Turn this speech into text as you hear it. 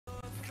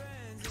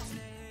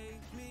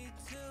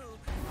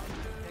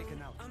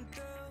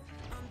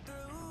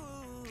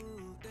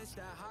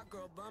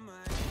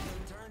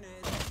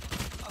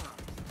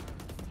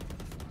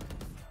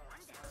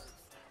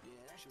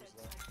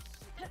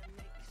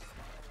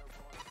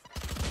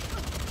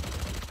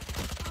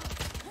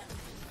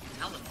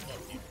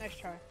Nice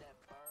try.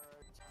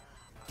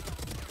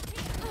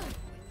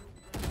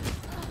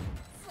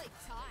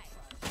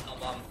 Oh,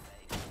 mom.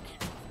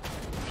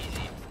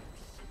 Easy.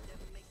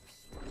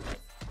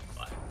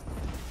 Bye.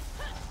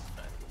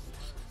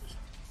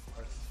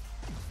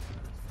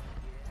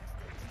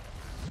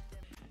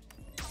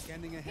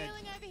 Scanning ahead.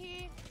 Healing over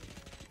here.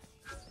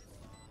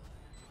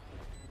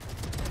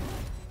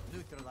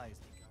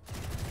 Neutralized.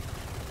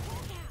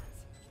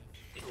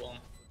 Big one.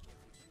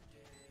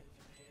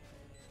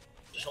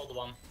 Just hold the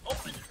bomb.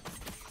 Open.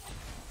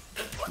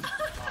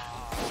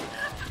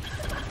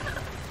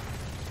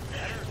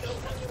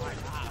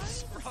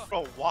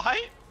 Bro,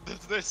 why does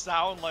this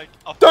sound like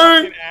a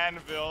fucking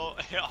anvil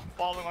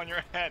falling on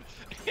your head?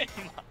 Ding!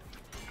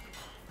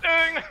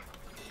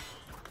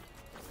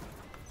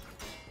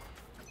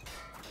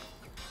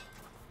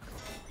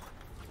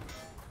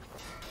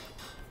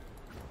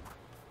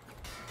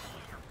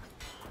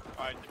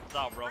 Alright, it's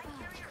out, bro.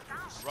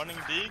 Running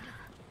dig.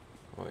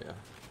 Oh yeah.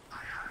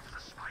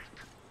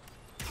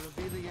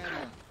 Revealing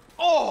area.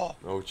 Oh!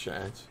 No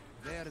chance.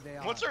 There they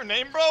are. What's her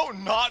name, bro?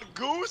 Not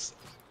Goose?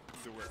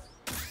 Do it.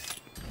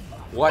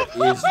 What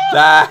is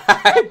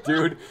that,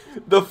 dude?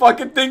 The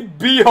fucking thing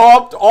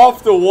b-hopped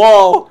off the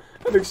wall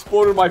and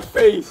exploded my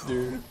face,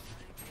 dude.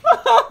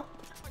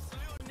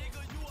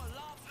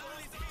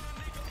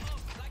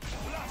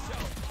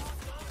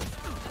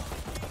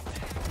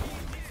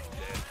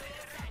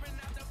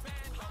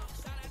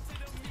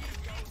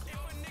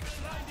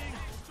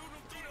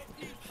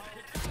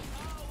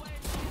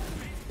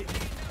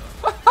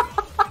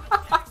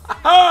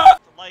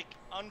 Like,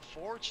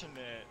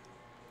 unfortunate.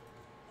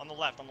 On the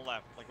left,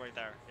 like right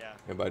there, yeah.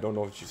 Yeah, but I don't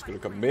know if she's gonna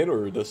come mid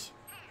or this.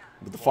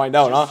 But to find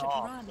out, huh?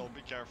 Oh, so be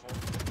careful.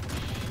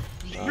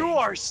 You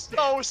are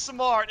so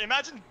smart.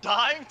 Imagine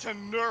dying to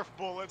Nerf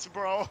bullets,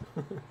 bro.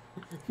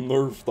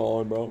 Nerfed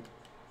on, bro.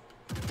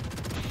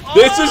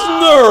 This is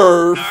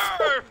Nerf!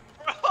 Nerf,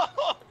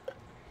 bro.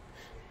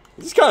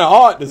 This is kind of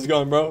hot, this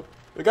gun, bro.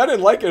 Like, I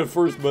didn't like it at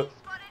first, but...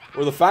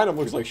 Or the Phantom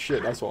looks like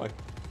shit, that's why.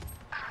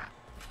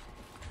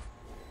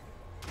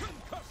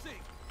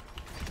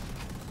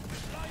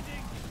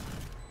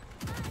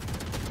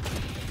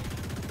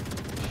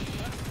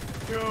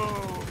 Dude,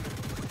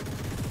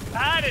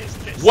 that is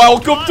disgusting.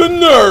 Welcome to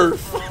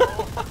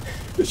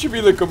Nerf! This should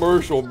be the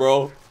commercial,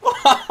 bro.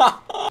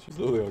 She's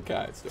literally a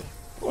cat still.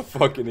 What a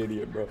fucking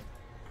idiot, bro.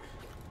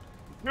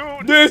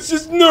 Dude, This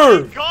is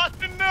Nerf! got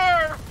the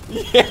Nerf!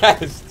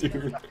 Yes,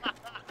 dude.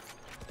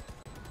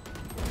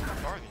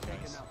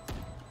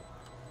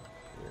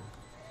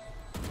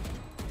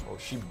 Oh,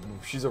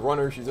 she's a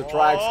runner. She's a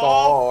track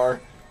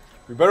star.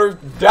 We better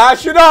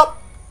dash it up.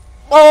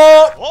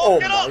 Oh, oh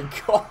my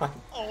god.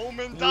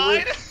 Omen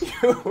died.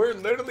 You were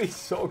literally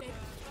so.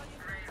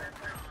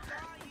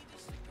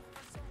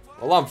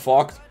 Well, I'm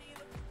fucked.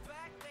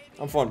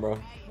 I'm fun, bro.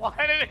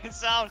 Why did it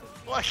sound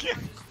like?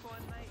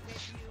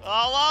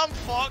 Oh, I'm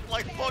fucked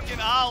like fucking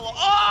owl.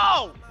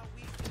 Oh!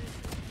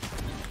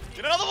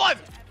 Get another one.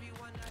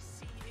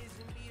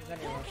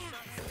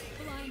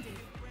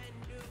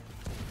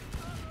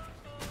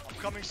 I'm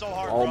coming so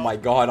hard. Oh bro. my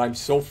god, I'm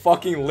so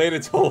fucking lit.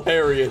 It's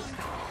hilarious.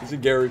 It's a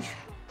garage.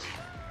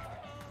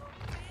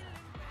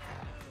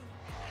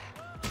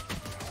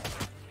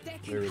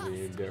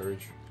 Literally in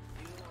garage.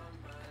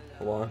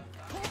 Hold on.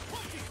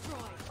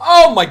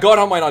 Oh my god,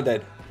 how am I not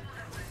dead?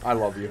 I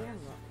love you.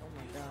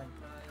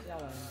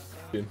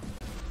 Dude.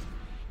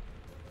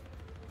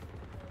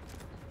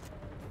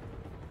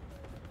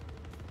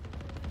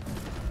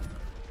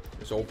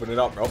 Just open it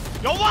up, bro.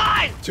 Yo,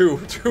 why? Two.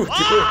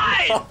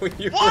 Why? Oh,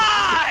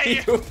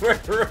 Why? You were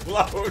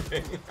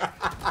reloading.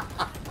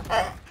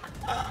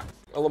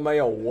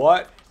 LMAO,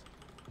 what?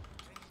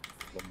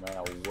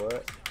 LMAO,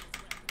 what?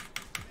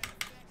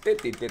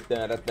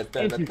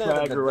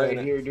 Anti-fragger right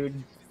here,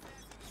 dude.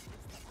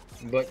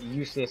 But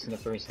useless in the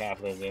first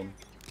half of the game.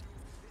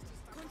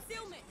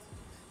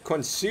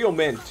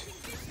 Concealment.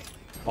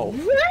 Oh.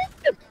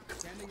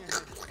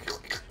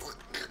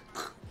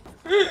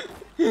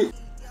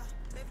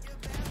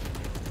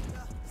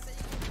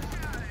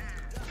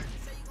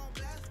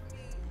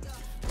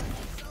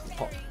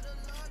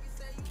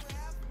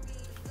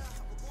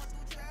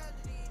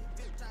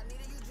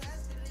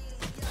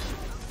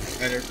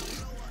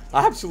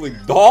 Absolutely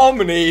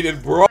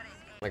dominated, bro.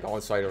 Like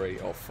on site already.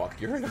 Oh fuck,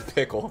 you're in a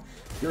pickle.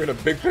 You're in a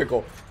big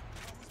pickle.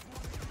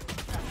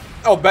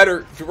 Oh,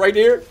 better. Right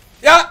here.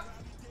 Yeah.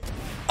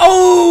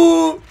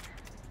 Oh.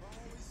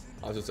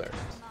 I was just there.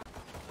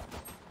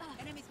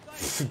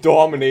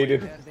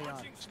 Dominated.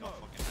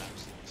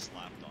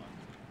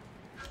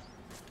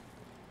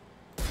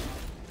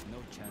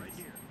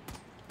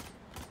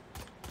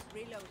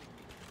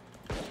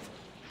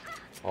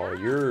 Oh,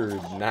 you're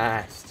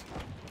nasty.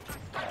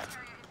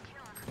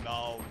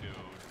 No,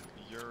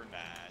 dude, you're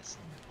nasty.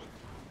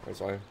 That's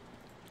why.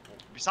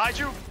 Beside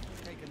you.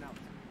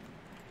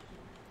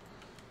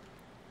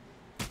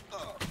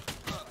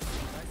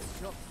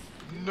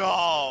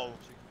 No.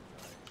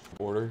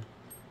 Order.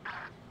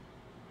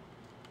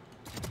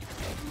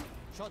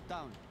 Shot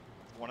down.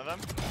 One of them.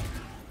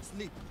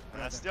 Sleep.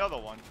 And that's the other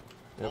one.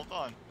 Yep. Hold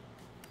on.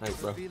 Nice,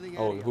 bro. Revealing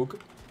Oh, area. hookah.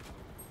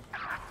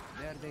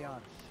 There they are.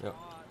 Yep.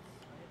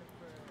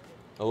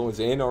 Other one's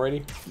in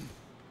already.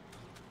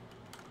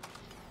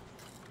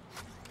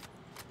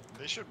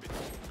 They should be.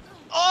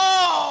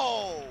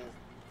 Oh!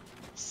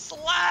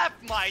 Slap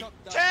my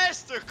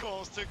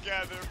testicles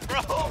together,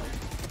 bro!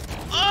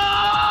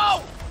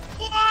 Oh!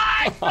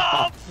 What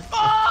the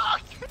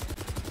fuck?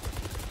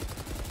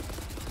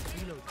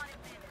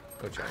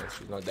 No chance.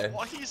 She's not dead.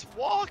 Oh, he's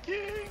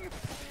walking!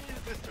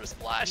 Mr.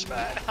 Splash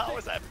Man, how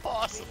is that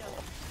possible?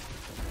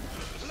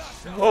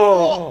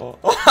 Oh!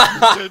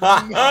 Did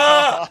not.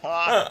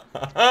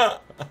 I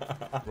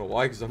don't know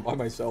why, because I'm by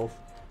myself.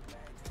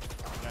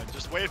 Yeah,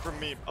 just wait for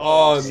me.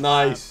 Oh, slap.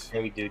 nice.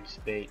 Hey, dude,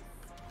 spade.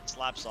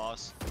 Slap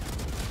sauce.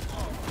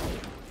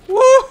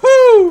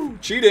 Woohoo!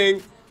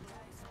 Cheating!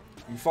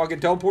 You fucking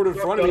teleported in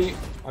front of me.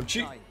 I'm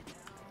cheating.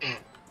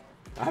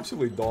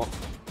 Absolutely don't.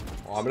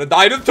 Oh, I'm gonna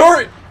die to the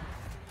turret!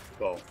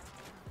 Go.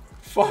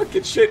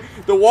 Fucking shit.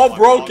 The wall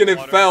broke and it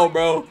fell,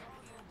 bro.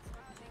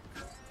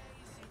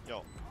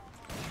 Yo.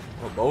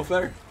 Oh, both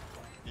there?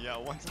 Yeah,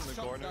 one's in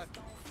the corner.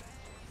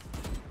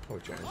 Oh,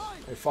 James.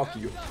 Hey, fuck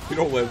you. You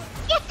don't live.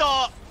 What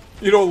the?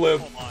 You don't live.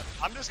 Hold on.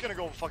 I'm just gonna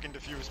go fucking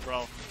defuse,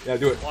 bro. Yeah,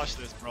 do it. Watch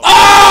this, bro.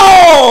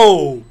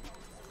 Oh!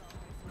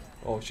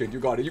 Oh, shit. You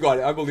got it. You got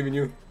it. I believe in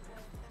you.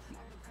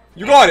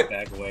 You got it.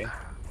 Back away.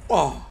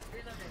 Oh.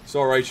 It's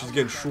alright. She's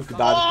getting shook bro.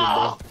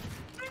 Oh!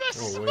 The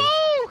No way.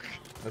 smoke!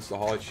 That's the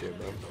hard shit,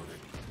 bro.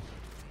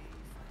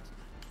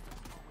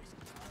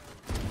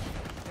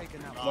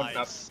 Taken out.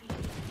 Nice.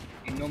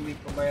 You know me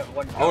from my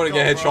one. I want to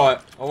get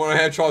headshot. I want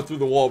to headshot through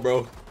the wall,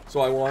 bro. That's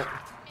all I want.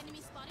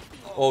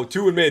 Oh,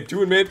 two in mid.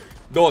 Two in mid.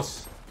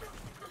 Dos.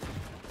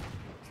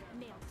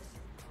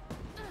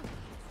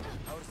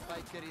 Our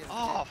spike carrier.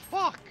 Oh,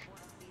 fuck.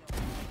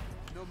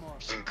 No more.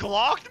 She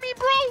clocked me,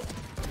 bro?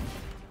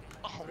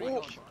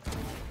 Oh,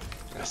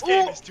 this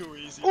game is too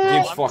easy. Bro.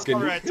 Game's I'm fucking-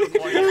 sorry I took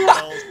one of your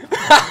kills.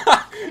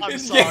 I'm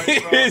This sorry,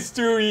 game bro. is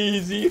too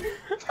easy. It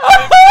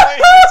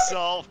plays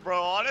itself,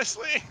 bro,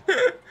 honestly.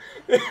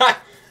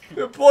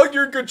 Plug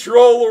your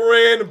controller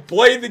in and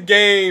play the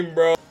game,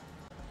 bro.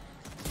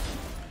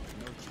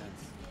 No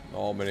chance.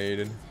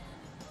 Dominated.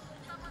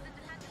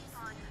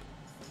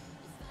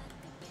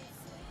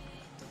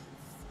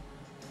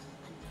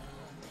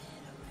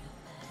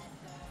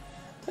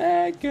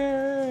 That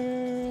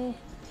girl.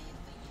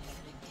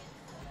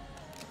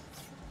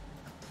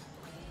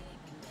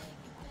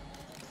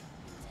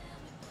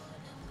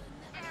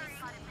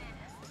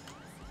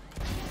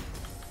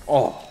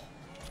 Oh.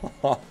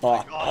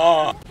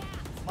 God.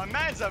 My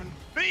man's a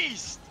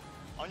beast.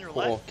 On your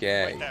left.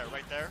 Okay. Right there,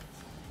 right there.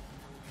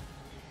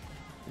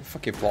 You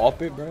fucking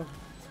pop it, bro.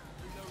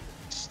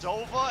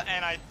 Stova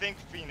and I think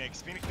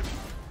Phoenix. Phoenix.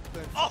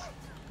 Oh!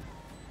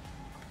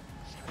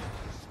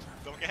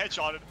 Don't get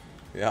headshotted.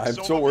 Yeah, I'm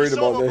Sova so be worried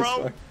about Sova, this.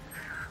 bro.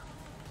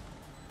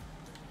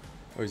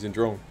 Oh, he's in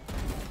drone.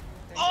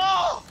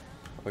 Oh!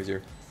 Oh, he's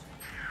here.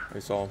 I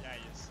saw him. Yeah,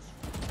 he is.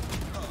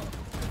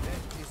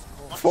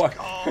 Let's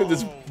Fuck. go.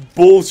 This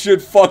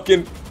bullshit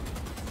fucking.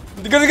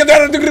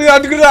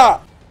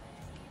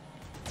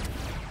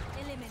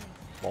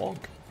 Bonk.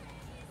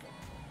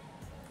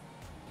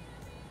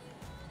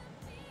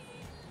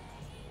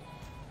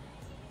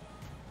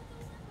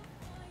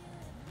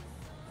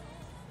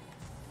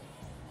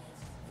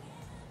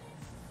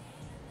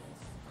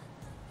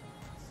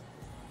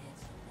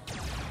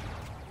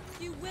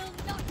 You will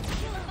not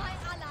kill my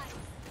allies.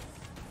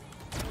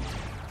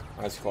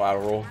 Nice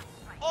collateral.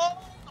 Oh!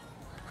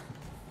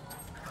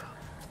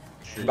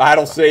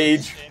 Battle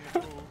Sage.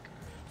 In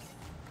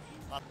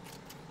hook.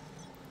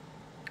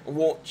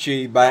 Won't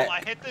she If back?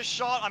 I hit this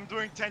shot, I'm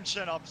doing 10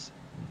 chin-ups.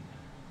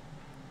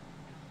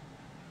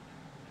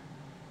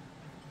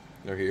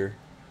 They're here.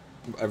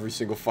 Every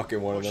single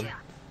fucking one of them.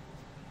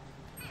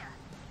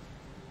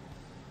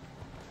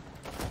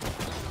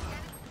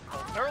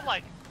 Oh, they're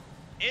like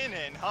in,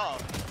 huh?